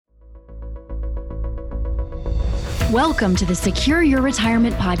Welcome to the Secure Your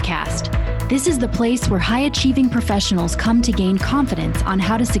Retirement podcast. This is the place where high-achieving professionals come to gain confidence on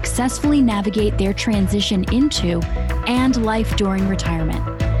how to successfully navigate their transition into and life during retirement.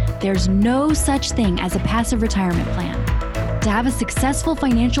 There's no such thing as a passive retirement plan. To have a successful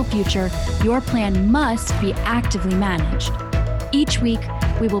financial future, your plan must be actively managed. Each week,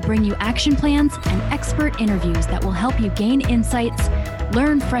 we will bring you action plans and expert interviews that will help you gain insights,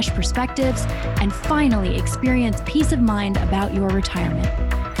 learn fresh perspectives, and finally experience peace of mind about your retirement.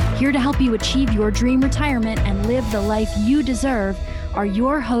 Here to help you achieve your dream retirement and live the life you deserve are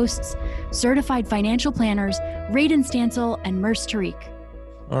your hosts, certified financial planners, Radon Stansel and Merce Tariq.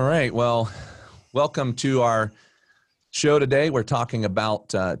 All right. Well, welcome to our show today. We're talking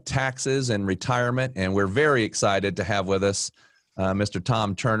about taxes and retirement, and we're very excited to have with us Mr.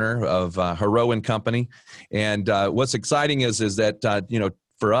 Tom Turner of Haro & Company. And what's exciting is that,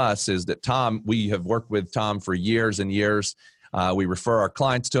 for us is that Tom, we have worked with Tom for years and years. We refer our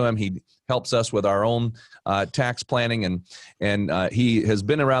clients to him. He helps us with our own tax planning, and he has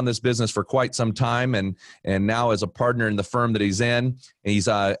been around this business for quite some time, and now as a partner in the firm that he's in. He's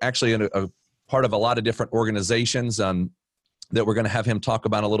actually a part of a lot of different organizations that we're going to have him talk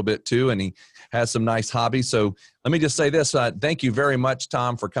about a little bit too, and he has some nice hobbies. So let me just say this. Thank you very much,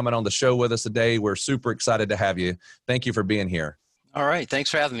 Tom, for coming on the show with us today. We're super excited to have you. Thank you for being here. All right. Thanks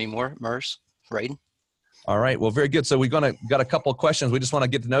for having me, Merce, Radon. All right. Well, very good. So got a couple of questions. We just want to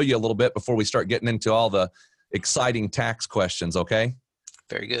get to know you a little bit before we start getting into all the exciting tax questions, okay?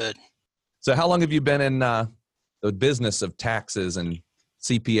 Very good. So how long have you been in the business of taxes and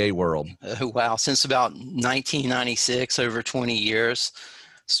CPA world? Wow. Since about 1996, over 20 years.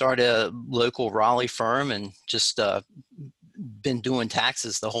 Started a local Raleigh firm and just been doing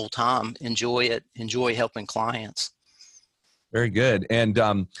taxes the whole time. Enjoy it. Enjoy helping clients. Very good.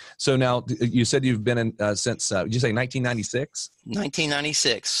 And so now you said you've been in since, did you say 1996?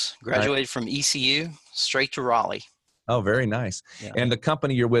 1996. Graduated from ECU, straight to Raleigh. Oh, very nice. Yeah. And the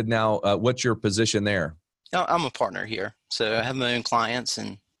company you're with now, what's your position there? I'm a partner here. So I have my own clients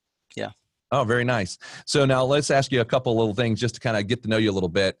and yeah. Oh, very nice. So now let's ask you a couple little things just to kind of get to know you a little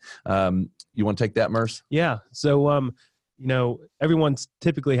bit. You want to take that, Merce? Yeah. So, everyone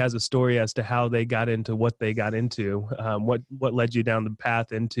typically has a story as to how they got into what they got into. What led you down the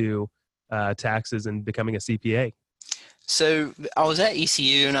path into taxes and becoming a CPA? So I was at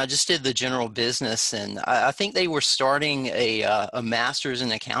ECU and I just did the general business, and I think they were starting a master's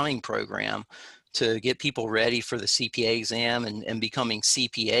in accounting program to get people ready for the CPA exam and becoming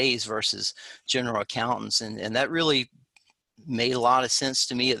CPAs versus general accountants. And that really made a lot of sense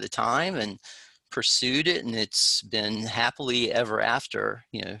to me at the time and pursued it. And it's been happily ever after,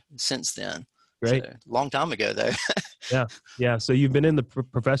 since then. Great. So, long time ago though. Yeah. So you've been in the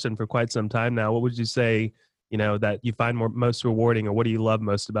profession for quite some time now. What would you say, that you find most rewarding, or what do you love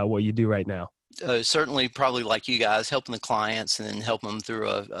most about what you do right now? Certainly probably like you guys, helping the clients and then helping them through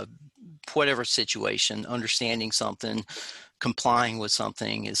a whatever situation, understanding something, complying with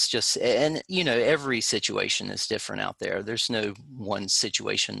something is just, and every situation is different out there. There's no one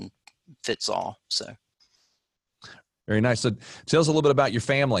situation fits all. So. Very nice. So tell us a little bit about your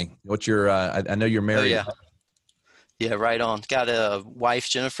family. What's your, I know you're married. Oh, yeah. Yeah, right on. Got a wife,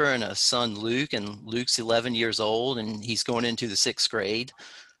 Jennifer, and a son, Luke, and Luke's 11 years old and he's going into the 6th grade.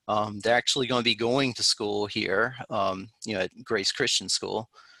 They're actually going to be going to school here, at Grace Christian School.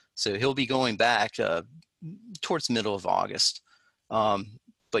 So he'll be going back towards the middle of August.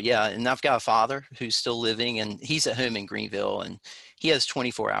 But yeah, and I've got a father who's still living, and he's at home in Greenville, and he has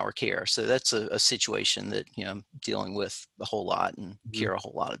 24-hour care. So that's a situation that, I'm dealing with a whole lot and care a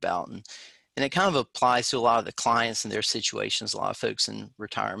whole lot about. And it kind of applies to a lot of the clients and their situations, a lot of folks in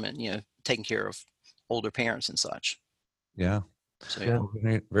retirement, taking care of older parents and such. Yeah. So, yeah.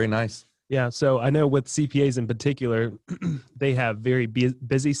 Very, very nice. Yeah. So I know with CPAs in particular, they have very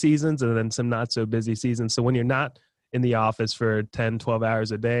busy seasons and then some not so busy seasons. So when you're not in the office for 10, 12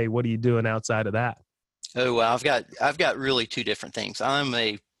 hours a day, what are you doing outside of that? Oh, well, I've got really two different things. I'm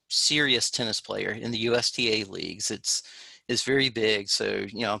a serious tennis player in the USTA leagues. It's very big. So,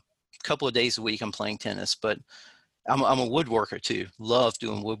 a couple of days a week I'm playing tennis, but I'm a woodworker too. Love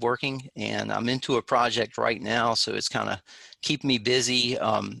doing woodworking, and I'm into a project right now. So it's kind of keeping me busy.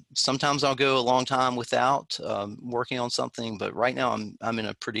 Sometimes I'll go a long time without working on something, but right now I'm in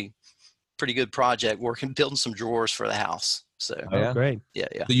a pretty good project building some drawers for the house. So great. Yeah.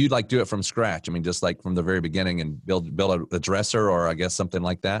 So you'd do it from scratch. I mean, just like from the very beginning and build a dresser or I guess something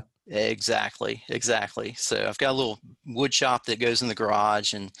like that. Exactly. So I've got a little wood shop that goes in the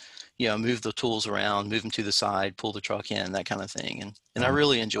garage and, move the tools around, move them to the side, pull the truck in, that kind of thing. And I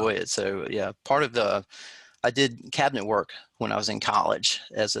really enjoy it. So yeah, part of I did cabinet work when I was in college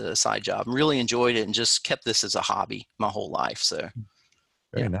as a side job. Really enjoyed it and just kept this as a hobby my whole life. So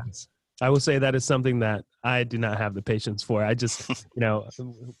Very nice. I will say that is something that I do not have the patience for. I just,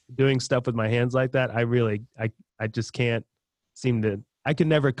 doing stuff with my hands like that, I just can't seem to, I could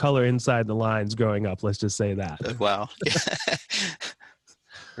never color inside the lines growing up. Let's just say that. Wow.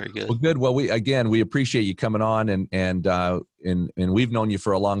 Very good. Well, good. Well, we appreciate you coming on, and we've known you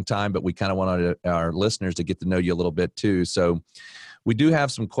for a long time, but we kind of wanted our listeners to get to know you a little bit too. So we do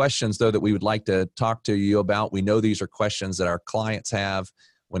have some questions though that we would like to talk to you about. We know these are questions that our clients have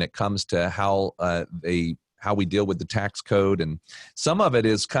when it comes to how we deal with the tax code, and some of it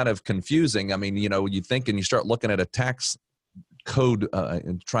is kind of confusing. I mean, you think and you start looking at a tax code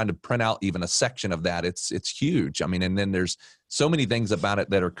and trying to print out even a section of that, it's huge. I mean, and then there's so many things about it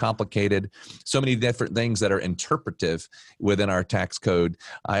that are complicated, so many different things that are interpretive within our tax code.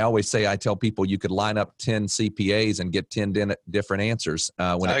 I always say, I tell people you could line up 10 CPAs and get 10 different answers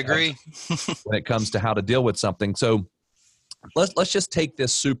when it comes to how to deal with something. So let's just take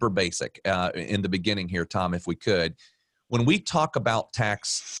this super basic in the beginning here, Tom, if we could. When we talk about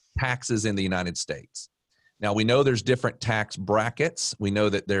taxes in the United States, now, we know there's different tax brackets. We know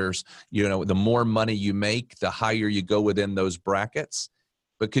that there's, the more money you make, the higher you go within those brackets.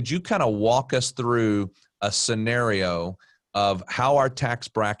 But could you kind of walk us through a scenario of how our tax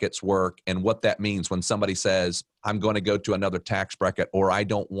brackets work and what that means when somebody says, I'm going to go to another tax bracket, or I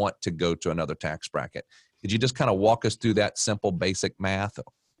don't want to go to another tax bracket? Could you just kind of walk us through that simple, basic math?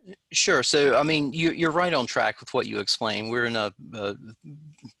 Sure. So, I mean, you're right on track with what you explained. We're in a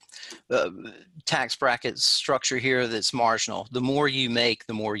tax bracket structure here that's marginal. The more you make,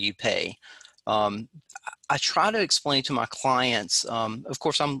 the more you pay. I try to explain to my clients, of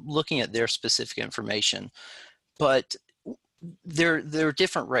course, I'm looking at their specific information, but there are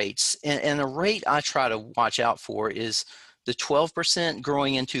different rates. And the rate I try to watch out for is the 12%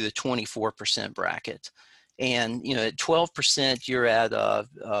 growing into the 24% bracket. And, at 12%, you're at,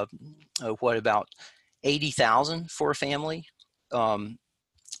 what, about $80,000 for a family?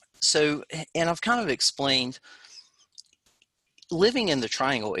 So, and I've kind of explained, living in the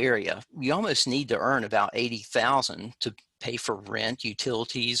Triangle area, you almost need to earn about $80,000 to pay for rent,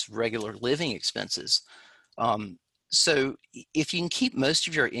 utilities, regular living expenses. So if you can keep most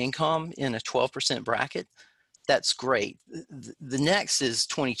of your income in a 12% bracket, that's great. The next is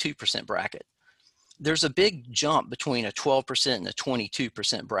 22% bracket. There's a big jump between a 12% and a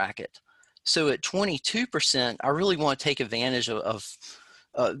 22% bracket. So at 22%, I really want to take advantage of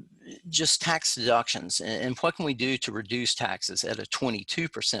just tax deductions and what can we do to reduce taxes at a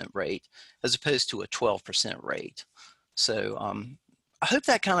 22% rate as opposed to a 12% rate. So I hope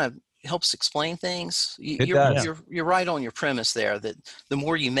that kind of helps explain things. You're right on your premise there that the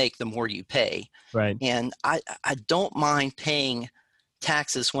more you make, the more you pay. Right. And I don't mind paying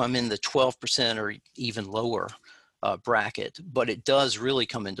taxes when I'm in the 12% or even lower bracket, but it does really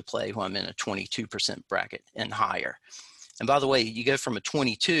come into play when I'm in a 22% bracket and higher. And by the way, you go from a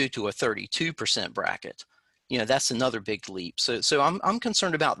 22 to a 32% bracket, that's another big leap. So I'm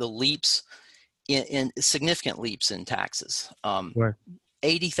concerned about the leaps in significant leaps in taxes. Sure.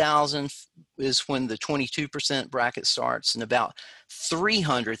 80,000 is when the 22% bracket starts, and about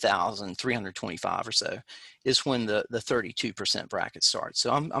 300,000, 325 or so is when the 32% bracket starts. So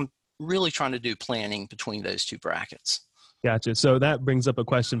I'm really trying to do planning between those two brackets. Gotcha. So that brings up a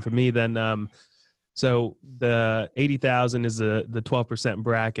question for me then. So the 80,000 is the 12%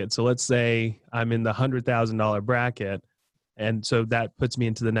 bracket. So let's say I'm in the $100,000 bracket, and so that puts me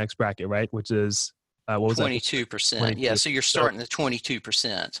into the next bracket, right? Which is what was 22%. that? Yeah. So you're starting at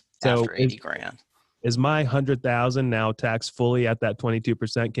 22% after 80 grand. Is my 100,000 now taxed fully at that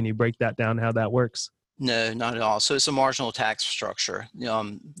 22%? Can you break that down? How that works? No, not at all. So it's a marginal tax structure.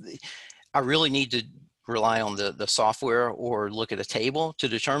 I really need to rely on the software or look at a table to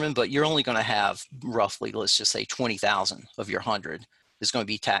determine, but you're only going to have roughly, let's just say 20,000 of your 100 is going to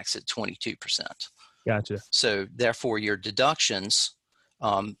be taxed at 22%. Gotcha. So therefore your deductions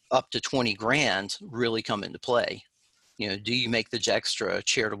up to 20 grand really come into play. Do you make the extra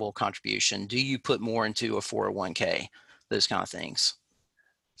charitable contribution? Do you put more into a 401k? Those kind of things.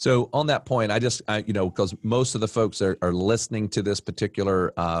 So on that point, because most of the folks are listening to this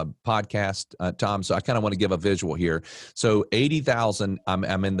particular podcast, Tom, so I kind of want to give a visual here. So 80,000,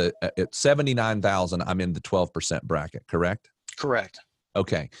 I'm in at 79,000, I'm in the 12% bracket, correct? Correct.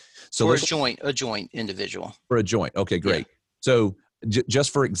 Okay. So for a joint individual. For a joint. Okay, great. Yeah. So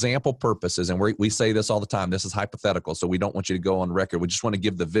just for example purposes, and we say this all the time, this is hypothetical, so we don't want you to go on record. We just want to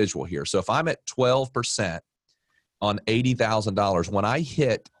give the visual here. So if I'm at 12%, on $80,000, when I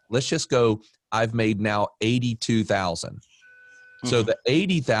hit, let's just go I've made now 82,000. So the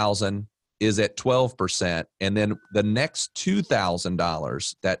 80,000 is at 12%. And then the next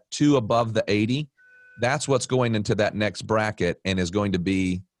 $2,000, that two above the 80, that's what's going into that next bracket and is going to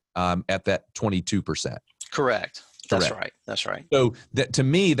be at that 22%. Correct. That's right. That's right. So that, to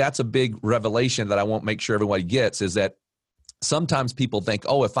me, that's a big revelation that I won't make sure everybody gets, is that sometimes people think,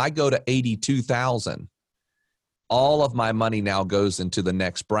 oh, if I go to 82,000, all of my money now goes into the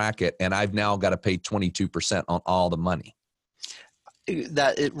next bracket and I've now got to pay 22% on all the money. And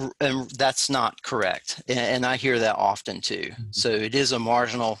that's not correct. And I hear that often too. So it is a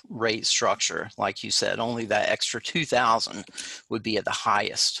marginal rate structure. Like you said, only that extra 2,000 would be at the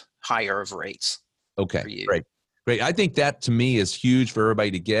higher of rates. Okay, great. I think that, to me, is huge for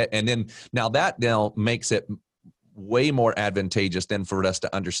everybody to get. And then that makes it way more advantageous then for us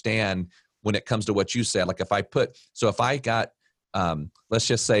to understand when it comes to what you said. Like if I got, let's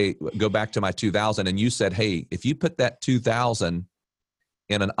just say, go back to my 2,000, and you said, hey, if you put that 2,000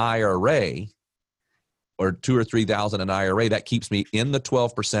 in an IRA or 2,000 or 3,000 in an IRA, that keeps me in the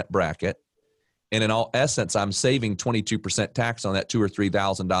 12% bracket. And in all essence, I'm saving 22% tax on that $2,000 or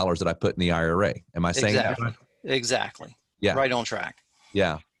 $3,000 that I put in the IRA. Am I saying that right? Exactly. Yeah. Right on track.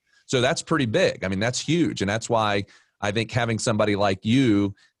 Yeah. So that's pretty big. I mean, that's huge. And that's why I think having somebody like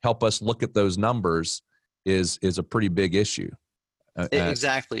you help us look at those numbers is a pretty big issue.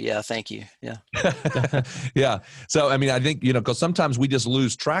 Exactly. Yeah. Thank you. Yeah. Yeah. So, I mean, I think, because sometimes we just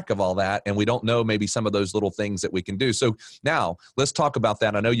lose track of all that and we don't know maybe some of those little things that we can do. So now let's talk about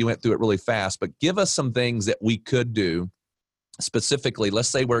that. I know you went through it really fast, but give us some things that we could do specifically. Let's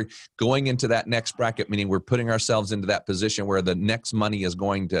say we're going into that next bracket, meaning we're putting ourselves into that position where the next money is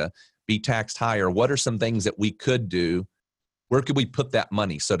going to be taxed higher. What are some things that we could do? Where could we put that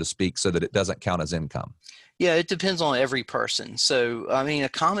money, so to speak, so that it doesn't count as income? Yeah, it depends on every person. So, I mean, a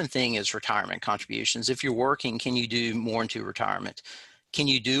common thing is retirement contributions. If you're working, can you do more into retirement? Can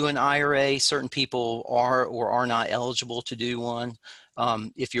you do an IRA? Certain people are or are not eligible to do one.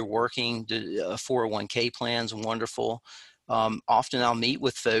 If you're working, 401k plans, wonderful. Often I'll meet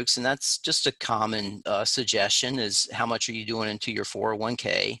with folks, and that's just a common suggestion, is how much are you doing into your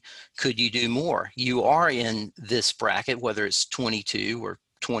 401k? Could you do more? You are in this bracket, whether it's 22 or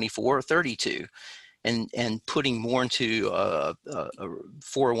 24 or 32. And putting more into a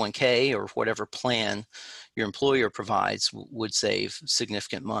 401k or whatever plan your employer provides would save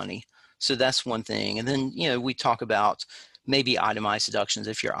significant money. So that's one thing. And then, we talk about maybe itemized deductions.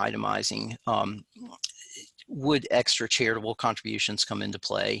 If you're itemizing, would extra charitable contributions come into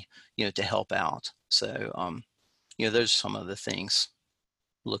play, to help out? So, those are some of the things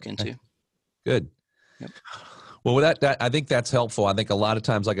to look into. Good. Yep. Well, that I think that's helpful. I think a lot of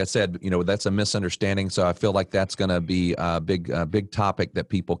times, like I said, that's a misunderstanding. So I feel like that's going to be a big topic that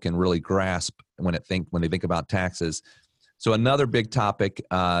people can really grasp when they think about taxes. So another big topic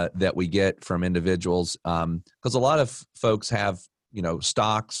that we get from individuals, because a lot of folks have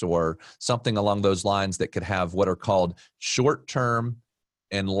stocks or something along those lines that could have what are called short-term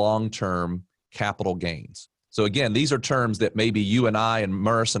and long-term capital gains. So again, these are terms that maybe you and I and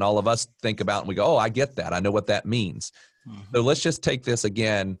Merce and all of us think about and we go, oh, I get that. I know what that means. Mm-hmm. So let's just take this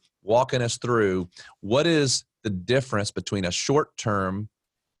again, walking us through what is the difference between a short-term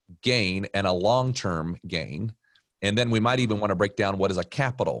gain and a long-term gain. And then we might even want to break down what is a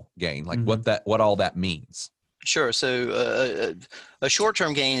capital gain, like what all that means. Sure. So a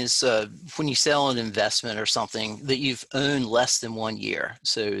short-term gain is when you sell an investment or something that you've owned less than 1 year.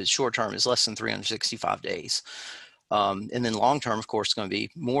 So short-term is less than 365 days. And then long-term, of course, is going to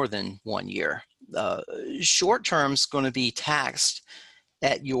be more than 1 year. Short-term is going to be taxed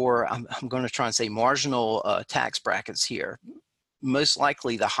at your, I'm going to try and say marginal tax brackets here, most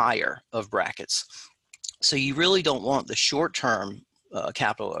likely the higher of brackets. So you really don't want the short-term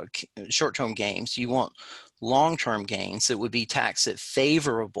short-term gains. You want long-term gains that would be taxed at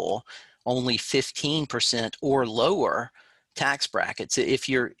favorable, only 15% or lower tax brackets. If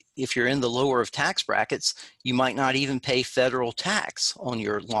you're in the lower of tax brackets, you might not even pay federal tax on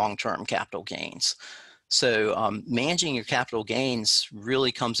your long-term capital gains. So managing your capital gains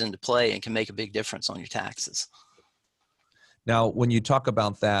really comes into play and can make a big difference on your taxes. Now, when you talk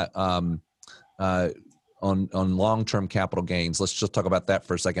about that on long-term capital gains, let's just talk about that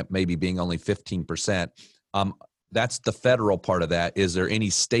for a second, maybe being only 15%. That's the federal part of that. Is there any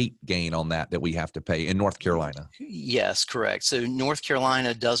state gain on that we have to pay in North Carolina? Yes, correct. So North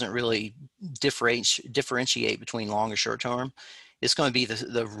Carolina doesn't really differentiate between long or short term. It's going to be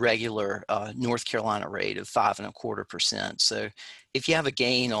the regular North Carolina rate of 5.25%. So if you have a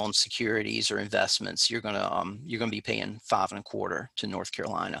gain on securities or investments, you're going to be paying 5.25% to North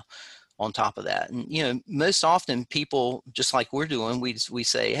Carolina on top of that. And, you know, most often people, just like we're doing, we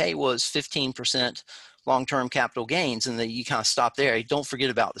say, hey, well, it's 15% long-term capital gains, and then you kind of stop there. Don't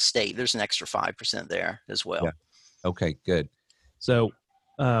forget about the state. There's an extra 5% there as well. Yeah. Okay, good. So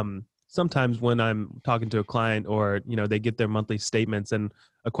sometimes when I'm talking to a client, or, you know, they get their monthly statements, and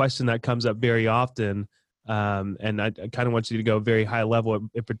a question that comes up very often, and I kind of want you to go very high level.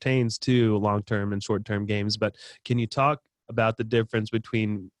 It pertains to long-term and short-term gains, but can you talk about the difference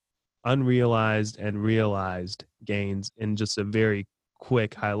between unrealized and realized gains in just a very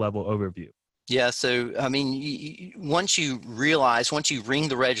quick high level overview? Yeah. So, I mean, once you ring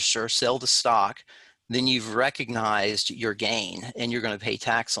the register, sell the stock, then you've recognized your gain and you're going to pay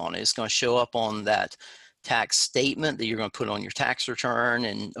tax on it. It's going to show up on that tax statement that you're going to put on your tax return.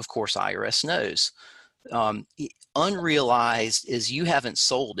 And of course, IRS knows. Unrealized is you haven't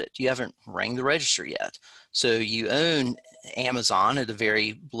sold it. You haven't rang the register yet. So you own Amazon at a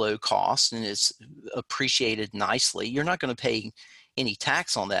very low cost and it's appreciated nicely. You're not going to pay any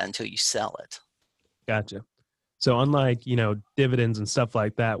tax on that until you sell it. Gotcha. So unlike, you know, dividends and stuff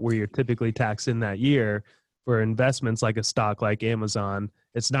like that, where you're typically taxed in that year, for investments like a stock like Amazon,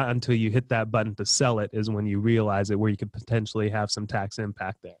 it's not until you hit that button to sell it is when you realize it, where you could potentially have some tax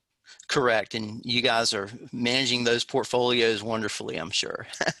impact there. Correct. And you guys are managing those portfolios wonderfully, I'm sure.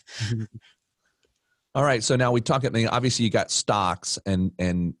 All right. So now we talk about, obviously you got stocks and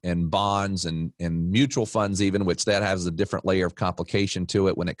bonds and mutual funds even, which that has a different layer of complication to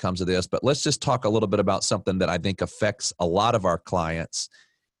it when it comes to this. But let's just talk a little bit about something that I think affects a lot of our clients,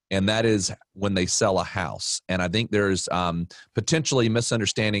 and that is when they sell a house. And I think there's potentially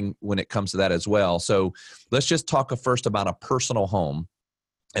misunderstanding when it comes to that as well. So let's just talk first about a personal home.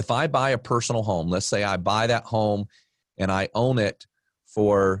 If I buy a personal home, let's say I buy that home and I own it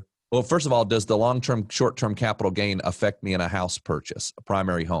for, well, first of all, does the long-term, short-term capital gain affect me in a house purchase, a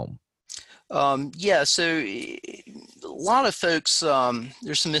primary home? Yeah, so a lot of folks,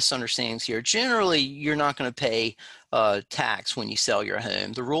 there's some misunderstandings here. Generally, you're not going to pay tax when you sell your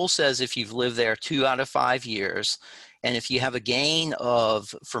home. The rule says if you've lived there 2 out of 5 years, and if you have a gain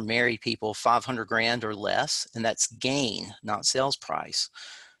of, for married people, $500,000 or less, and that's gain, not sales price,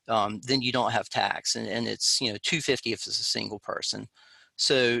 then you don't have tax, and it's, you know, $250 if it's a single person.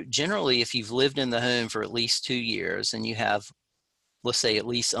 So generally, if you've lived in the home for at least 2 years and you have, let's say, at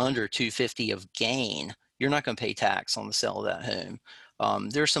least under $250 of gain, you're not going to pay tax on the sale of that home.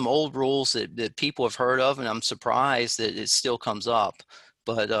 There's some old rules that people have heard of, and I'm surprised that it still comes up.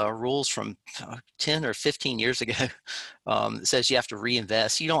 But rules from 10 or 15 years ago that says you have to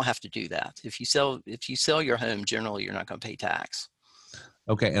reinvest. You don't have to do that. If you sell your home, generally you're not going to pay tax.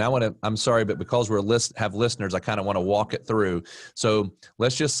 Okay, and I'm sorry, but because have listeners, I kind of want to walk it through. So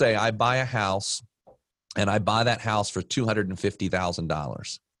let's just say I buy a house, and I buy that house for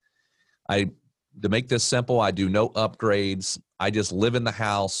 $250,000. To make this simple, I do no upgrades. I just live in the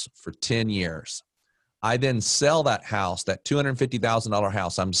house for 10 years. I then sell that house, that $250,000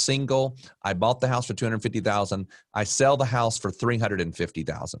 house. I'm single. I bought the house for $250,000. I sell the house for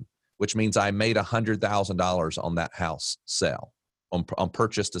 $350,000, which means I made $100,000 on that house sale, on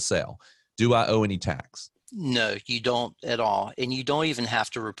purchase to sell. Do I owe any tax? No, you don't at all, and you don't even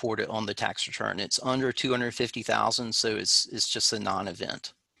have to report it on the tax return. It's under $250,000, so it's just a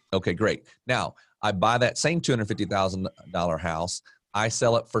non-event. Okay, great. Now I buy that same $250,000 house. I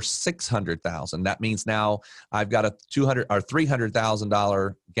sell it for $600,000. That means now I've got a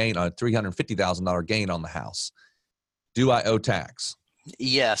 $300,000 gain, a $350,000 gain on the house. Do I owe tax?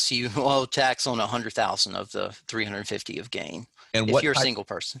 Yes, you owe tax on $100,000 of the $350 of gain. And if you're a single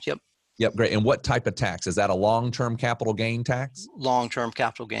person, yep. Yep, great. And what type of tax? Is that a long-term capital gain tax? Long-term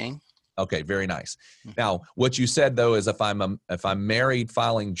capital gain. Okay, very nice. Now, what you said though is if I'm married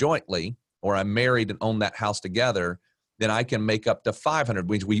filing jointly, or I'm married and own that house together, then I can make up to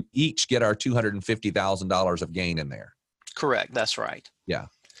 $500,000. We each get our $250,000 of gain in there. Correct. That's right. Yeah.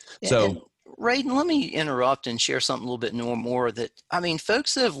 So, and Radon, let me interrupt and share something a little bit more that, I mean,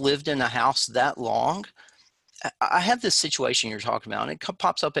 folks that have lived in a house that long, I have this situation you're talking about, and it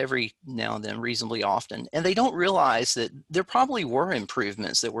pops up every now and then reasonably often, and they don't realize that there probably were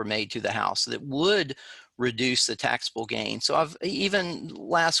improvements that were made to the house that would reduce the taxable gain. So even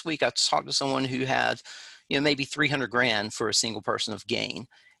last week, I talked to someone who had, you know, maybe $300,000 for a single person of gain.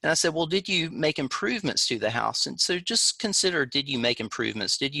 And I said, well, did you make improvements to the house? And so just consider, did you make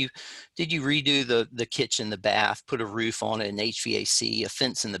improvements? Did you redo the kitchen, the bath, put a roof on it, an HVAC, a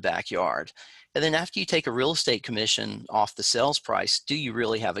fence in the backyard? And then after you take a real estate commission off the sales price, do you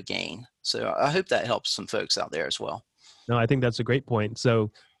really have a gain? So I hope that helps some folks out there as well. No, I think that's a great point.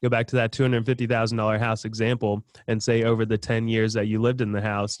 So go back to that $250,000 house example and say over the 10 years that you lived in the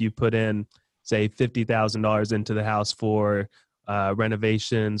house, you put in, say, $50,000 into the house for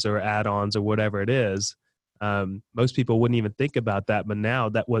renovations or add-ons or whatever it is. Most people wouldn't even think about that. But now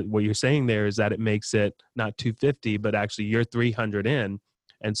that what you're saying there is that it makes it not 250, but actually you're 300 in.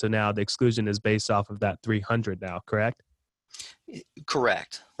 And so now the exclusion is based off of that 300 now, correct?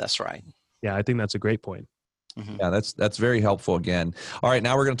 Correct. That's right. Yeah, I think that's a great point. Mm-hmm. Yeah, that's very helpful again. All right,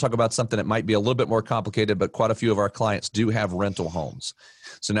 now we're going to talk about something that might be a little bit more complicated, but quite a few of our clients do have rental homes.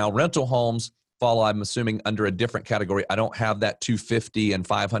 So now rental homes fall, I'm assuming, under a different category. I don't have that 250 and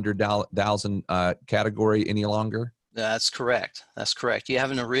 500,000 category any longer. That's correct. That's correct. You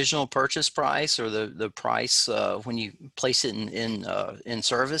have an original purchase price, or the price when you place it in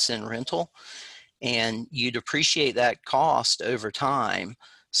service in rental, and you depreciate that cost over time.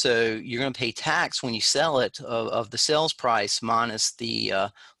 So you're going to pay tax when you sell it of the sales price minus the,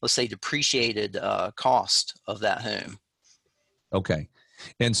 let's say, depreciated cost of that home. Okay.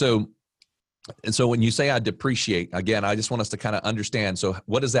 And so when you say I depreciate, again, I just want us to kind of understand. So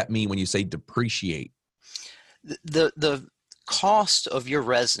what does that mean when you say depreciate? The cost of your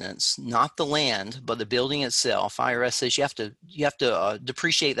residence, not the land, but the building itself, IRS says you have to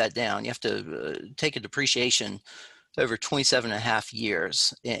depreciate that down. You have to take a depreciation over 27 and a half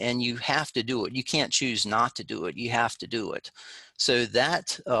years, and you have to do it. You can't choose not to do it. You have to do it. So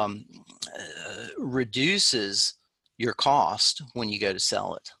that reduces your cost when you go to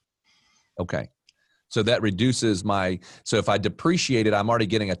sell it. Okay. So that reduces so if I depreciate it, I'm already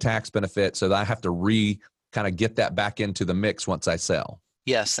getting a tax benefit, so that I have to kind of get that back into the mix once I sell.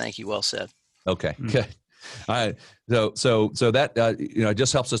 Yes. Thank you. Well said. Okay. Good. All right. So that, it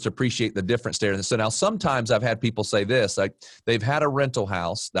just helps us to appreciate the difference there. And so now sometimes I've had people say this, like they've had a rental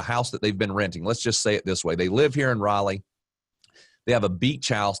house, the house that they've been renting. Let's just say it this way. They live here in Raleigh. They have a beach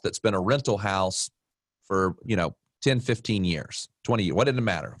house that's been a rental house for, 10, 15 years, 20 years. What did it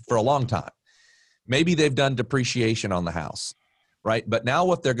matter? For a long time. Maybe they've done depreciation on the house, right? But now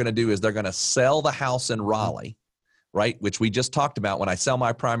what they're going to do is they're going to sell the house in Raleigh, right? Which we just talked about. When I sell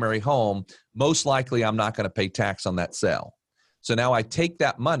my primary home, most likely I'm not going to pay tax on that sale. So now I take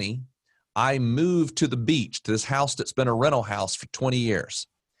that money, I move to the beach, to this house that's been a rental house for 20 years.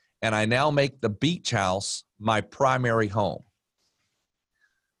 And I now make the beach house my primary home.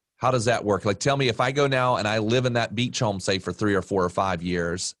 How does that work? Like, tell me, if I go now and I live in that beach home, say for 3 or 4 or 5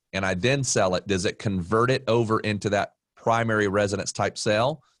 years, and I then sell it, does it convert it over into that primary residence type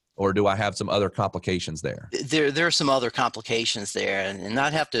sale? Or do I have some other complications there? There are some other complications there, and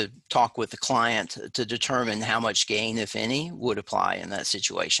I'd have to talk with the client to determine how much gain, if any, would apply in that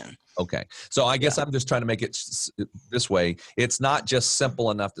situation. Okay. So I guess I'm just trying to make it this way. It's not just simple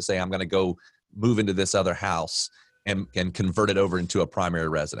enough to say I'm going to go move into this other house and convert it over into a primary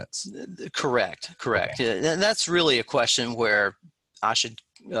residence. Correct. Okay. And that's really a question where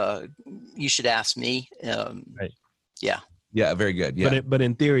you should ask me. Right. Yeah. Yeah, very good. Yeah. But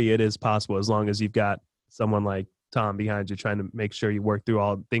in theory, it is possible as long as you've got someone like Tom behind you trying to make sure you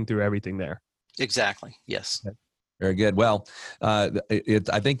think through everything there. Exactly. Yes. Very good. Well, I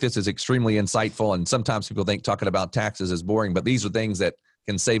think this is extremely insightful, and sometimes people think talking about taxes is boring, but these are things that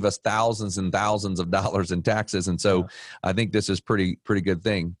can save us thousands and thousands of dollars in taxes. And so I think this is pretty good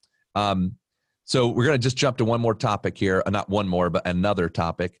thing. So we're going to just jump to one more topic here, not one more, but another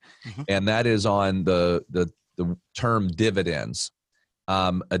topic. Mm-hmm. And that is on the term dividends.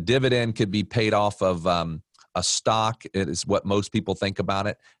 A dividend could be paid off of a stock. It is what most people think about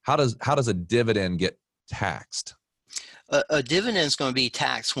it. How does a dividend get taxed? A dividend is going to be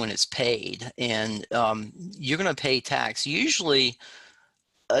taxed when it's paid, and you're going to pay tax. Usually,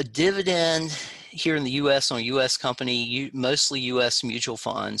 a dividend here in the U.S. on a U.S. company, mostly U.S. mutual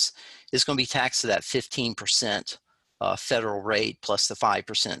funds, is going to be taxed to that 15% federal rate plus the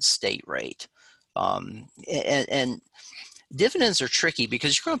 5% state rate. And dividends are tricky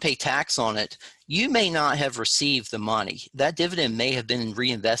because you're going to pay tax on it. You may not have received the money. That dividend may have been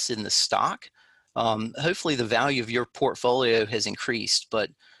reinvested in the stock. Hopefully the value of your portfolio has increased, but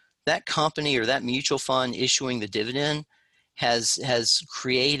that company or that mutual fund issuing the dividend has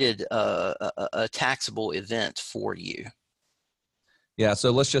created a taxable event for you. Yeah. So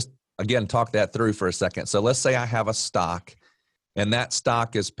let's just, again, talk that through for a second. So let's say I have a stock and that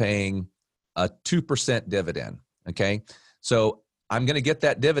stock is paying a 2% dividend. Okay. So I'm going to get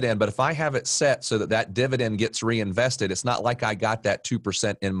that dividend, but if I have it set so that dividend gets reinvested, it's not like I got that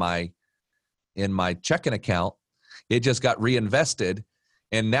 2% in my checking account. It just got reinvested.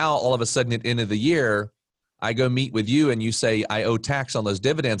 And now all of a sudden at the end of the year, I go meet with you and you say, I owe tax on those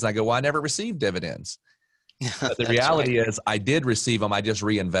dividends. And I go, well, I never received dividends. But the That's reality right. is I did receive them. I just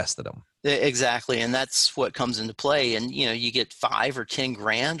reinvested them. Exactly. And that's what comes into play. And, you get 5 or 10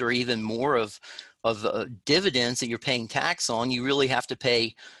 grand or even more of dividends that you're paying tax on. You really have to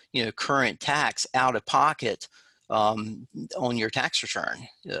pay, current tax out of pocket on your tax return,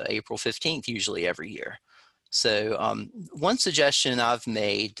 April 15th, usually every year. So one suggestion I've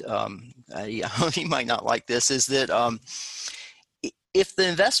made, you might not like this, is that if the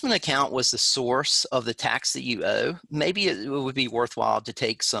investment account was the source of the tax that you owe, maybe it would be worthwhile to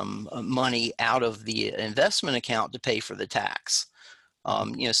take some money out of the investment account to pay for the tax.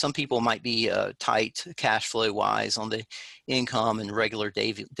 Some people might be tight cash flow wise on the income and regular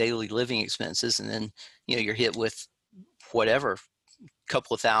daily living expenses, and then you're hit with whatever,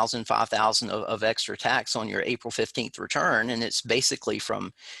 couple of thousand, 5,000 of extra tax on your April 15th return, and it's basically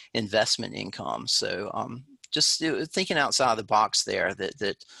from investment income. So just thinking outside the box there,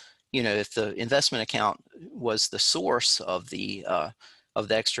 that if the investment account was the source of the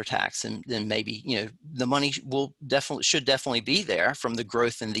extra tax, and then maybe the money should definitely be there from the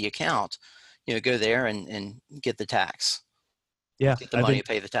growth in the account. Go there and get the tax. Yeah, Get the money to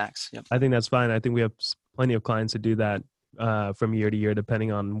pay the tax. Yep. I think that's fine. I think we have plenty of clients who do that from year to year,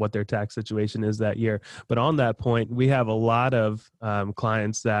 depending on what their tax situation is that year. But on that point, we have a lot of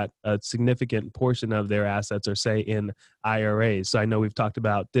clients that a significant portion of their assets are, say, in IRAs. So I know we've talked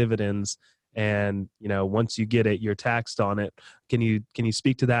about dividends, and once you get it, you're taxed on it. Can you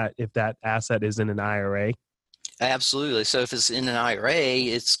speak to that if that asset is in an IRA? Absolutely. So if it's in an IRA,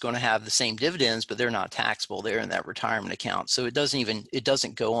 it's going to have the same dividends, but they're not taxable. They're in that retirement account. So it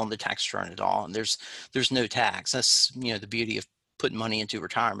doesn't go on the tax return at all. And there's no tax. That's, the beauty of putting money into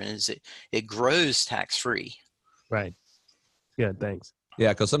retirement, is it grows tax free. Right. Good. Thanks. Yeah.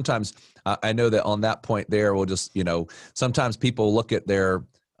 Because sometimes I know that on that point there, we'll just, sometimes people look at their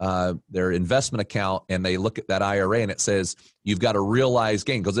investment account and they look at that IRA and it says you've got a realized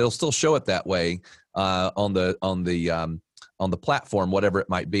gain, because they'll still show it that way on the platform, whatever it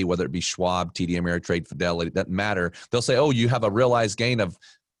might be, whether it be Schwab, TD Ameritrade, Fidelity, it doesn't matter. They'll say, oh, you have a realized gain of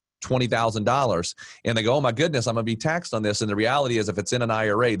 $20,000. And they go, oh my goodness, I'm going to be taxed on this. And the reality is, if it's in an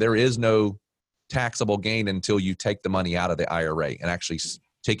IRA, there is no taxable gain until you take the money out of the IRA and actually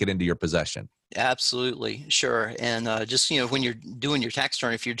take it into your possession. Absolutely. Sure. And just, when you're doing your tax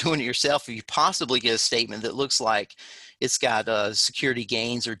return, if you're doing it yourself, if you possibly get a statement that looks like it's got security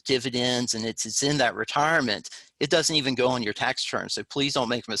gains or dividends and it's in that retirement, it doesn't even go on your tax return. So please don't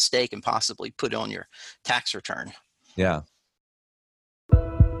make a mistake and possibly put it on your tax return. Yeah.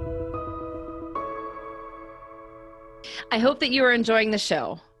 I hope that you are enjoying the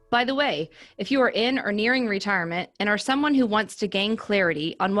show. By the way, if you are in or nearing retirement and are someone who wants to gain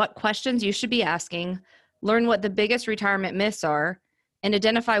clarity on what questions you should be asking, learn what the biggest retirement myths are, and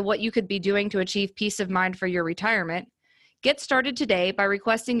identify what you could be doing to achieve peace of mind for your retirement, get started today by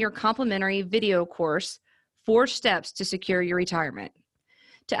requesting your complimentary video course, 4 Steps to Secure Your Retirement.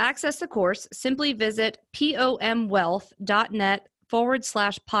 To access the course, simply visit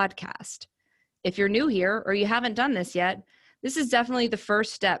pomwealth.net/podcast. If you're new here or you haven't done this yet, this is definitely the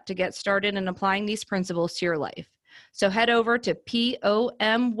first step to get started in applying these principles to your life. So head over to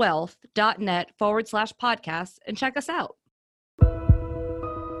pomwealth.net/podcast and check us out.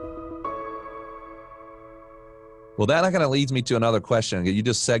 Well, that kind of leads me to another question. You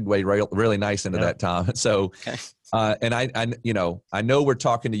just segued really nice into that, Tom. So, okay. And I know we're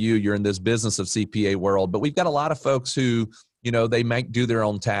talking to you. You're in this business of CPA world, but we've got a lot of folks who, they might do their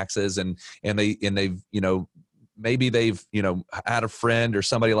own taxes, and they've maybe they've had a friend or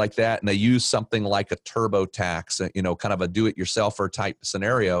somebody like that, and they use something like a TurboTax, kind of a do-it-yourselfer type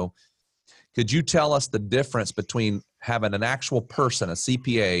scenario. Could you tell us the difference between having an actual person, a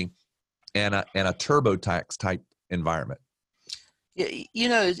CPA, and a TurboTax type environment?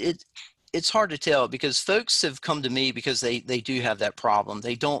 It's hard to tell, because folks have come to me because they do have that problem.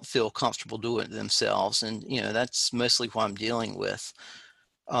 They don't feel comfortable doing it themselves, and that's mostly what I'm dealing with.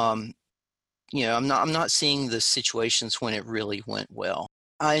 I'm not seeing the situations when it really went well.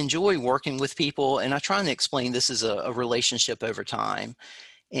 I enjoy working with people, and I try to explain this is a relationship over time.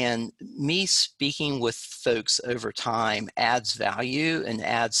 And me speaking with folks over time adds value and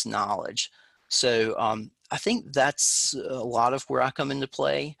adds knowledge. So I think that's a lot of where I come into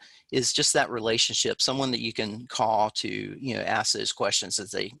play, is just that relationship, someone that you can call to, ask those questions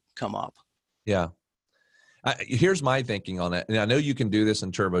as they come up. Yeah. Here's my thinking on it. And I know you can do this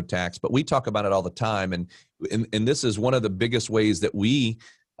in TurboTax, but we talk about it all the time. And this is one of the biggest ways that we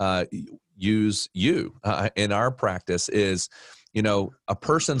use you in our practice is, a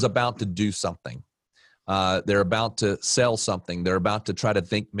person's about to do something. They're about to sell something. They're about to try to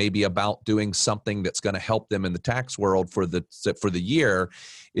think maybe about doing something that's going to help them in the tax world for the year,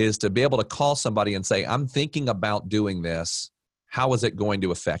 is to be able to call somebody and say, I'm thinking about doing this. How is it going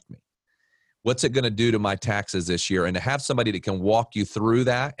to affect me? What's it going to do to my taxes this year? And to have somebody that can walk you through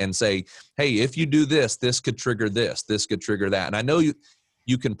that and say, hey, if you do this, this could trigger this could trigger that. And I know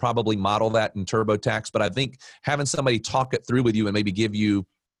you can probably model that in TurboTax, but I think having somebody talk it through with you and maybe give you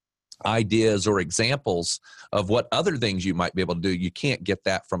ideas or examples of what other things you might be able to do, you can't get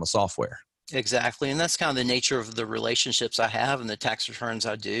that from a software. Exactly. And that's kind of the nature of the relationships I have and the tax returns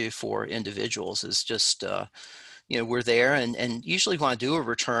I do for individuals is just, we're there. And usually when I do a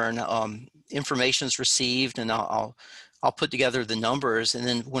return, information is received and I'll put together the numbers. And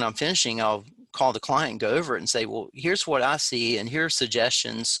then when I'm finishing, I'll call the client and go over it and say, well, here's what I see. And here are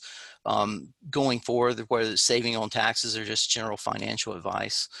suggestions going forward, whether it's saving on taxes or just general financial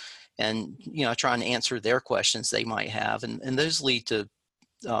advice. And, try and answer their questions they might have. And those lead to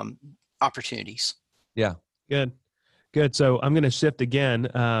opportunities. Yeah. Good. So I'm going to shift again.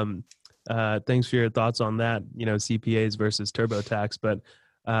 Thanks for your thoughts on that, CPAs versus TurboTax. But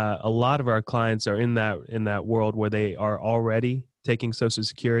a lot of our clients are in that world where they are already taking Social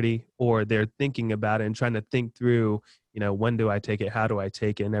Security, or they're thinking about it and trying to think through, when do I take it? How do I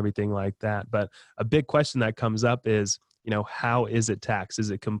take it? And everything like that. But a big question that comes up is, how is it taxed?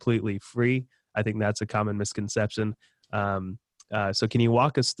 Is it completely free? I think that's a common misconception. So can you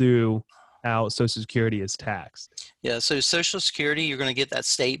walk us through how Social Security is taxed? Yeah, so Social Security, you're going to get that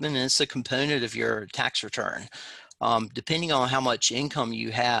statement, and it's a component of your tax return. Depending on how much income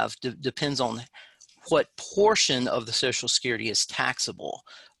you have, depends on what portion of the Social Security is taxable.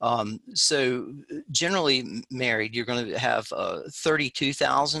 So generally married, you're going to have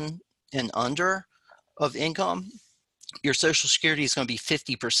 $32,000 and under of income. Your Social Security is going to be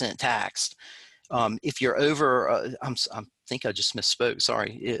 50% taxed. If you're over, I think I just misspoke,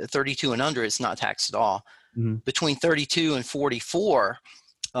 sorry, 32 and under, it's not taxed at all. Mm-hmm. Between 32 and 44,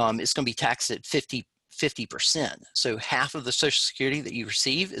 it's going to be taxed at 50%. So half of the Social Security that you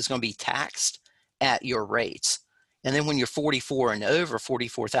receive is going to be taxed at your rates. And then when you're 44 and over,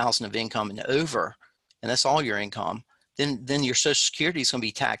 44,000 of income and over, and that's all your income, then your Social Security is going to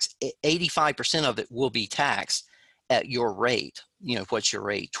be taxed. 85% of it will be taxed at your rate. What's your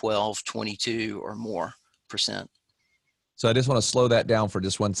rate? 12, 22 or more %. So I just want to slow that down for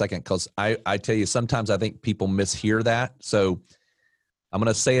just 1 second, because I tell you, sometimes I think people mishear that. So I'm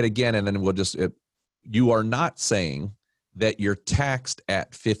going to say it again, and then you are not saying that you're taxed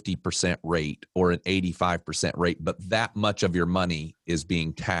at 50% rate or an 85% rate, but that much of your money is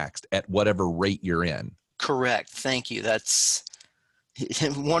being taxed at whatever rate you're in. Correct. Thank you. I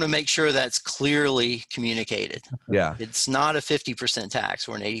want to make sure that's clearly communicated. Yeah. It's not a 50% tax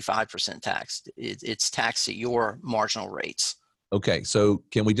or an 85% tax. It's taxed at your marginal rates. Okay. So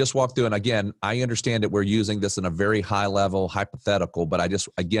can we just walk through? And again, I understand that we're using this in a very high level hypothetical, but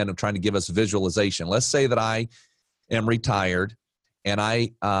I'm trying to give us visualization. Let's say that I am retired and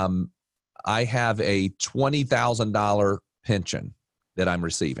I have a $20,000 pension that I'm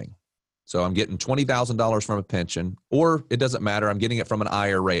receiving. So I'm getting $20,000 from a pension, or it doesn't matter. I'm getting it from an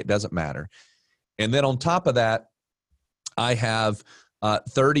IRA. It doesn't matter. And then on top of that, I have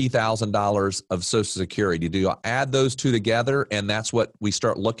 $30,000 of Social Security. Do you add those two together, and that's what we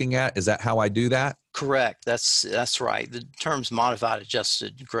start looking at? Is that how I do that? Correct. That's right. The term's modified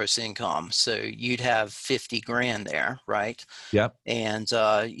adjusted gross income. So you'd have 50 grand there, right? Yep. And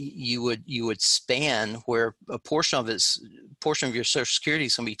you would span where a portion of your Social Security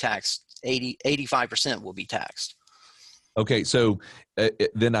is going to be taxed. 85% will be taxed. Okay, so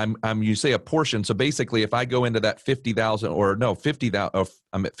then you say a portion. So basically, if I go into that 50,000 or no 50,000,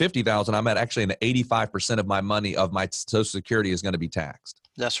 I'm at 50,000. I'm at actually an 85% of my money of my Social Security is going to be taxed.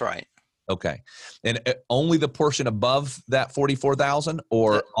 That's right. Okay, and only the portion above that 44,000,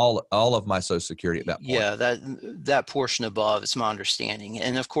 or all of my Social Security at that point? Yeah, that portion above is my understanding,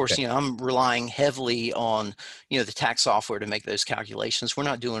 and of course, okay. I'm relying heavily on the tax software to make those calculations. We're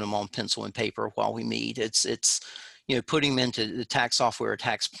not doing them on pencil and paper while we meet. It's putting them into the tax software or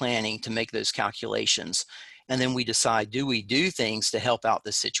tax planning to make those calculations, and then we decide, do we do things to help out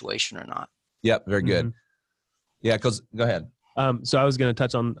this situation or not? Yep, very good. Mm-hmm. Yeah, because go ahead. So I was going to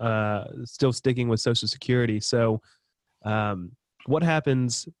touch on still sticking with Social Security. So what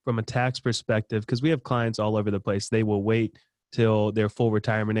happens from a tax perspective? Because we have clients all over the place. They will wait till their full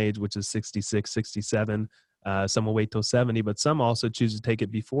retirement age, which is 66, 67. Some will wait till 70, but some also choose to take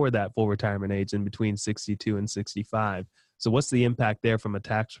it before that full retirement age in between 62 and 65. So what's the impact there from a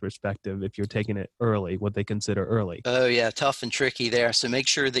tax perspective if you're taking it early, what they consider early? Oh yeah, tough and tricky there. So make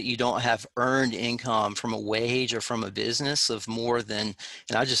sure that you don't have earned income from a wage or from a business of more than,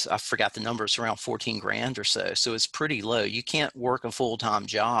 and I forgot the numbers, around 14 grand or so. So it's pretty low. You can't work a full-time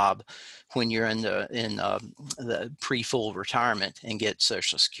job when you're in the pre-full retirement and get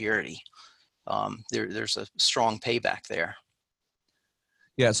Social Security. There's a strong payback there.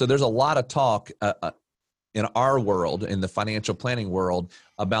 Yeah, so there's a lot of talk in our world, in the financial planning world,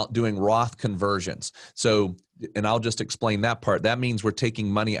 about doing Roth conversions. So, and I'll just explain that part. That means we're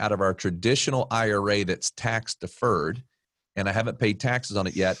taking money out of our traditional IRA that's tax deferred, and I haven't paid taxes on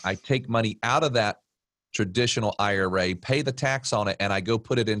it yet. I take money out of that traditional IRA, pay the tax on it, and I go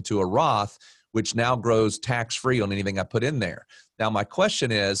put it into a Roth, which now grows tax-free on anything I put in there. Now, my question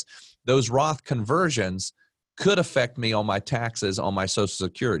is, those Roth conversions could affect me on my taxes on my Social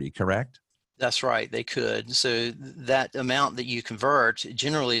Security, correct? That's right, they could. So that amount that you convert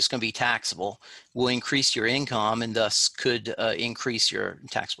generally is going to be taxable, will increase your income, and thus could increase your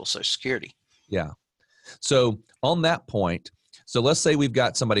taxable Social Security. Yeah. So on that point, so let's say we've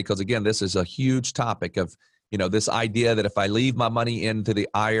got somebody, because again, this is a huge topic of, this idea that if I leave my money into the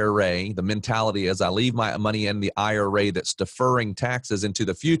IRA, the mentality is I leave my money in the IRA that's deferring taxes into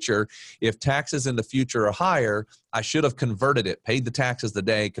the future. If taxes in the future are higher, I should have converted it, paid the taxes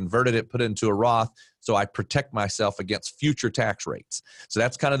today, converted it, put it into a Roth, so I protect myself against future tax rates. So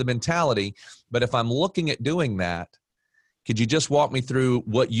that's kind of the mentality. But if I'm looking at doing that, could you just walk me through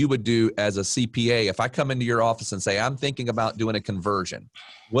what you would do as a CPA? If I come into your office and say, I'm thinking about doing a conversion,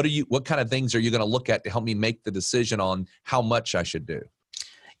 what kind of things are you going to look at to help me make the decision on how much I should do?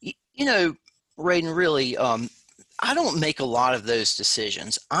 Radon, really, I don't make a lot of those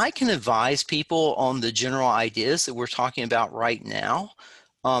decisions. I can advise people on the general ideas that we're talking about right now.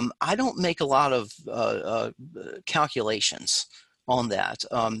 I don't make a lot of calculations on that.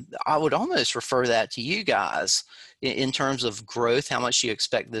 I would almost refer that to you guys in terms of growth, how much you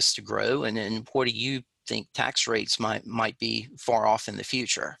expect this to grow, and what do you think tax rates might be far off in the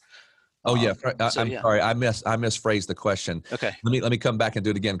future. Oh yeah, I'm sorry, I misphrased the question. Okay. Let me come back and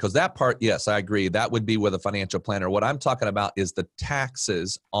do it again, because that part, yes, I agree. That would be with a financial planner. What I'm talking about is the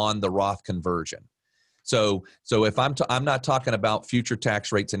taxes on the Roth conversion. So if I'm not talking about future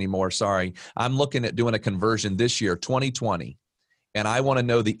tax rates anymore. Sorry, I'm looking at doing a conversion this year, 2020. And I want to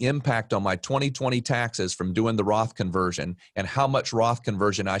know the impact on my 2020 taxes from doing the Roth conversion and how much Roth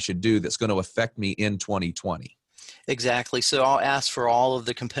conversion I should do that's going to affect me in 2020. Exactly. So I'll ask for all of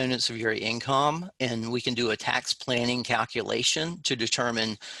the components of your income, and we can do a tax planning calculation to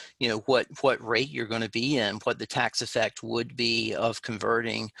determine, what rate you're going to be in, what the tax effect would be of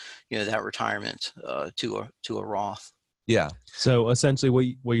converting, that retirement to a Roth. Yeah. So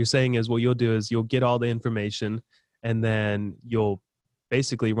essentially what you're saying is what you'll do is you'll get all the information, and then you'll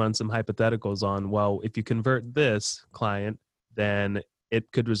basically run some hypotheticals on, well, if you convert this client, then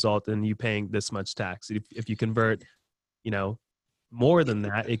it could result in you paying this much tax. If you convert, more than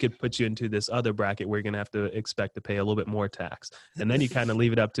that, it could put you into this other bracket where you're going to have to expect to pay a little bit more tax. And then you kind of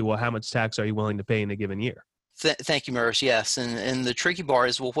leave it up to, well, how much tax are you willing to pay in a given year? Thank you, Murs. Yes. And the tricky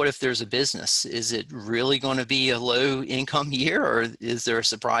part is, well, what if there's a business? Is it really going to be a low income year, or is there a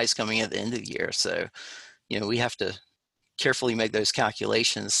surprise coming at the end of the year? So, we have to carefully make those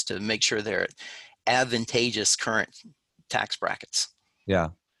calculations to make sure they're advantageous current tax brackets. Yeah.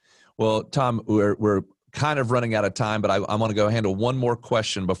 Well, Tom, we're kind of running out of time, but I want to go handle one more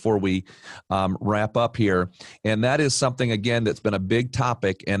question before we wrap up here. And that is something, again, that's been a big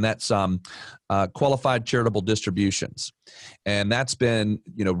topic, and that's qualified charitable distributions. And that's been,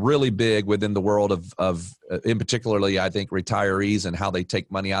 really big within the world of in particularly, I think, retirees and how they take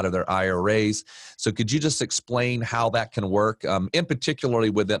money out of their IRAs. So could you just explain how that can work, in particularly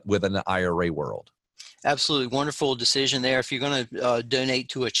within the IRA world? Absolutely. Wonderful decision there. If you're going to donate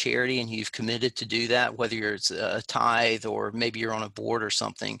to a charity and you've committed to do that, whether it's a tithe or maybe you're on a board or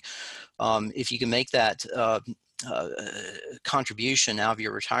something, if you can make that contribution out of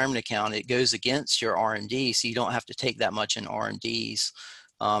your retirement account, it goes against your R&D, so you don't have to take that much in R&Ds.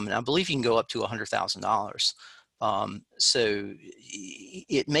 And I believe you can go up to $100,000. So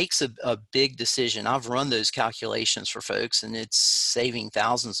it makes a big decision. I've run those calculations for folks, and it's saving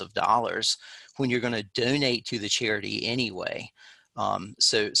thousands of dollars when you're going to donate to the charity anyway.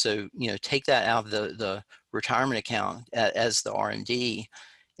 So take that out of the retirement account as the R&D,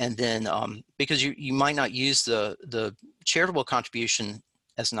 and then because you might not use the charitable contribution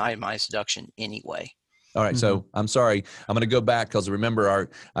as an itemized deduction anyway. All right. So I'm sorry, I'm going to go back because remember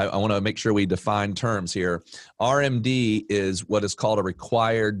I want to make sure we define terms here. RMD is what is called a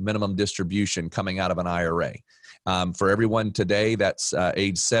required minimum distribution coming out of an IRA. For everyone today, that's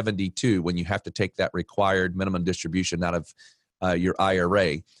age 72 when you have to take that required minimum distribution out of your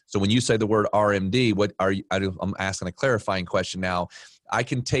IRA. So when you say the word RMD, what are you, I'm asking a clarifying question now. I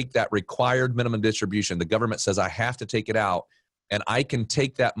can take that required minimum distribution. The government says I have to take it out, and I can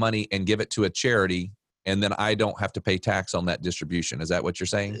take that money and give it to a charity, and then I don't have to pay tax on that distribution. Is that what you're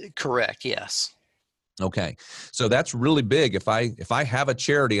saying? Correct. Yes. Okay. So that's really big. If I have a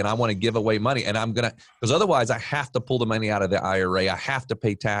charity and I want to give away money, and I'm going to, because otherwise I have to pull the money out of the IRA, I have to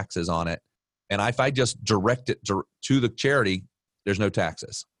pay taxes on it. And if I just direct it to the charity, there's no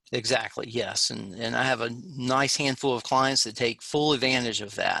taxes. Exactly. Yes. And I have a nice handful of clients that take full advantage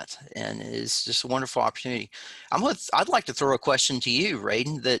of that. And it's just a wonderful opportunity. I'd like to throw a question to you,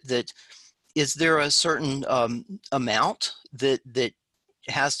 Radon, that is there a certain amount that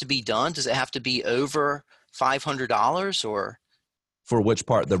has to be done? Does it have to be over $500 or? For which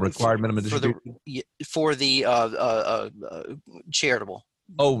part? The required minimum distribution? For the charitable.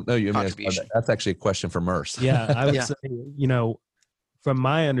 Oh, no, you mean that's actually a question for Merce. Yeah, I would say, from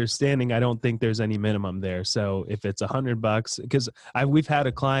my understanding, I don't think there's any minimum there. So if it's $100, because we've had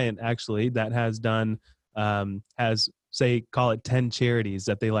a client actually that has done, call it 10 charities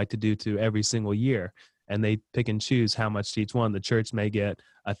that they like to do to every single year. And they pick and choose how much to each one. The church may get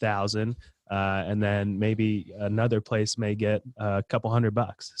 $1,000, and then maybe another place may get a couple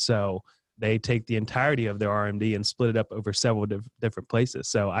 $100. So they take the entirety of their RMD and split it up over several different places.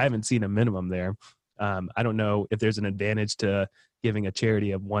 So I haven't seen a minimum there. I don't know if there's an advantage to giving a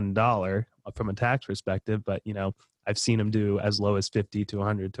charity of $1 from a tax perspective, but I've seen them do as low as $50 to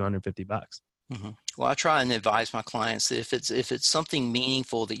 $100 to $150. Mm-hmm. Well, I try and advise my clients that if it's something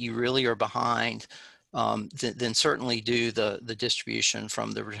meaningful that you really are behind, then certainly do the distribution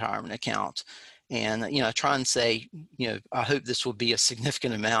from the retirement account. And, I try and say, I hope this will be a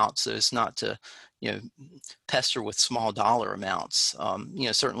significant amount. So it's not to, pester with small dollar amounts.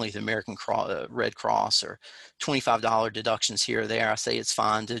 Certainly the American Red Cross or $25 deductions here or there, I say it's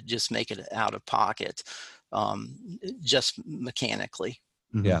fine to just make it out of pocket, just mechanically.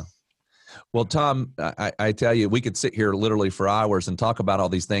 Mm-hmm. Yeah. Well, Tom, I tell you, we could sit here literally for hours and talk about all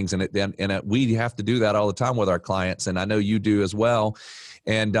these things, and we have to do that all the time with our clients, and I know you do as well.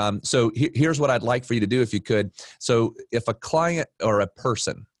 And so here's what I'd like for you to do, if you could. So if a client or a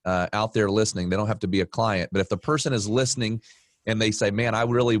person out there listening, they don't have to be a client, but if the person is listening and they say, man, I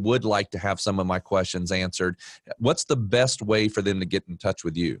really would like to have some of my questions answered, what's the best way for them to get in touch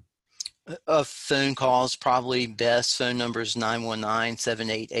with you? A phone call is probably best. Phone number is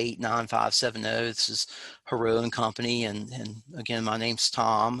 919-788-9570. This is Haro & Company. And again, my name's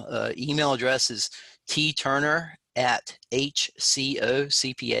Tom. Email address is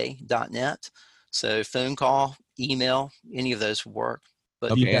tturner@hcocpa.net. So phone call, email, any of those will work.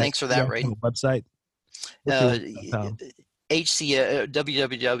 But thanks for that, Ray. Website?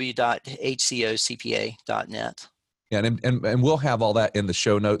 www.hcocpa.net. Yeah, and we'll have all that in the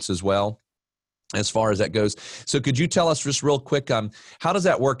show notes as well, as far as that goes. So could you tell us just real quick, how does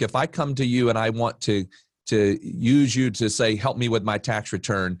that work? If I come to you and I want to use you to say, help me with my tax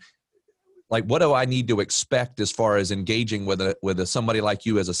return, like what do I need to expect as far as engaging with somebody like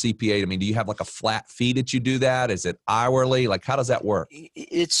you as a CPA? I mean, do you have like a flat fee that you do that? Is it hourly? Like, how does that work?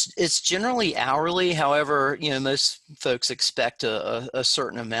 It's generally hourly. However, most folks expect a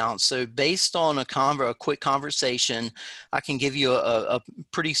certain amount. So based on a quick conversation, I can give you a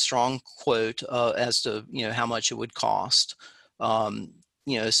pretty strong quote as to, how much it would cost.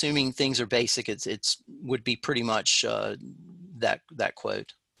 Assuming things are basic, it's would be pretty much that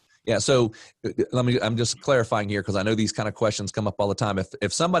quote. Yeah. So I'm just clarifying here, because I know these kind of questions come up all the time.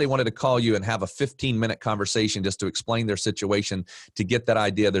 If somebody wanted to call you and have a 15-minute conversation just to explain their situation, to get that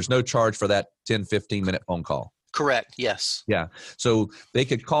idea, there's no charge for that 10, 15-minute phone call. Correct. Yes. Yeah. So they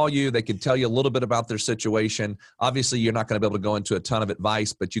could call you, they could tell you a little bit about their situation. Obviously, you're not going to be able to go into a ton of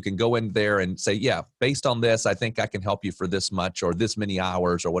advice, but you can go in there and say, yeah, based on this, I think I can help you for this much or this many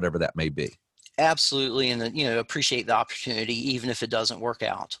hours or whatever that may be. Absolutely. And, appreciate the opportunity, even if it doesn't work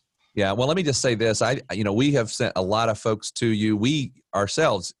out. Yeah. Well, let me just say this. We have sent a lot of folks to you. We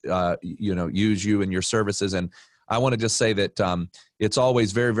ourselves, use you and your services. And I want to just say that it's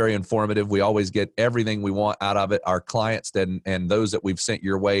always very, very informative. We always get everything we want out of it. Our clients and those that we've sent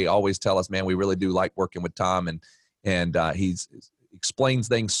your way always tell us, man, we really do like working with Tom, and he's explains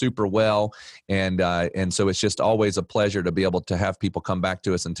things super well. And so it's just always a pleasure to be able to have people come back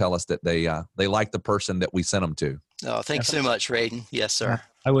to us and tell us that they like the person that we sent them to. Oh, thanks so much, Radon. Yes, sir.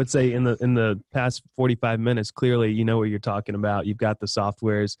 I would say in the past 45 minutes, clearly, you know what you're talking about. You've got the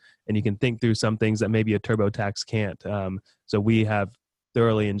softwares, and you can think through some things that maybe a TurboTax can't. So we have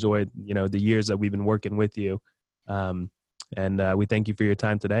thoroughly enjoyed, the years that we've been working with you. And we thank you for your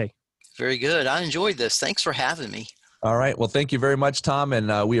time today. Very good. I enjoyed this. Thanks for having me. All right. Well, thank you very much, Tom,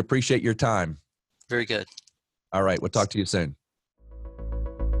 and we appreciate your time. Very good. All right. We'll talk to you soon.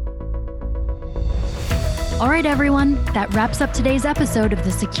 All right, everyone, that wraps up today's episode of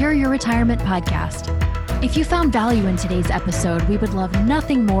the Secure Your Retirement podcast. If you found value in today's episode, we would love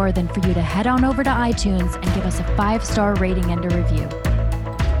nothing more than for you to head on over to iTunes and give us a 5-star rating and a review.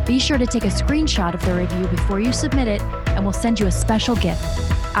 Be sure to take a screenshot of the review before you submit it, and we'll send you a special gift,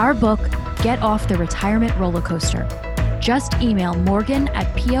 our book, Get Off the Retirement Roller Coaster. Just email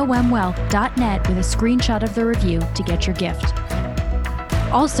morgan@pomwealth.net with a screenshot of the review to get your gift.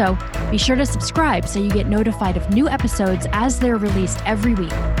 Also, be sure to subscribe so you get notified of new episodes as they're released every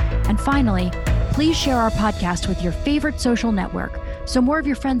week. And finally, please share our podcast with your favorite social network so more of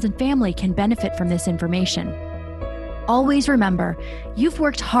your friends and family can benefit from this information. Always remember, you've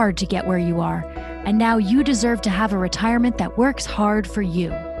worked hard to get where you are, and now you deserve to have a retirement that works hard for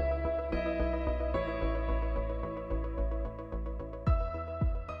you.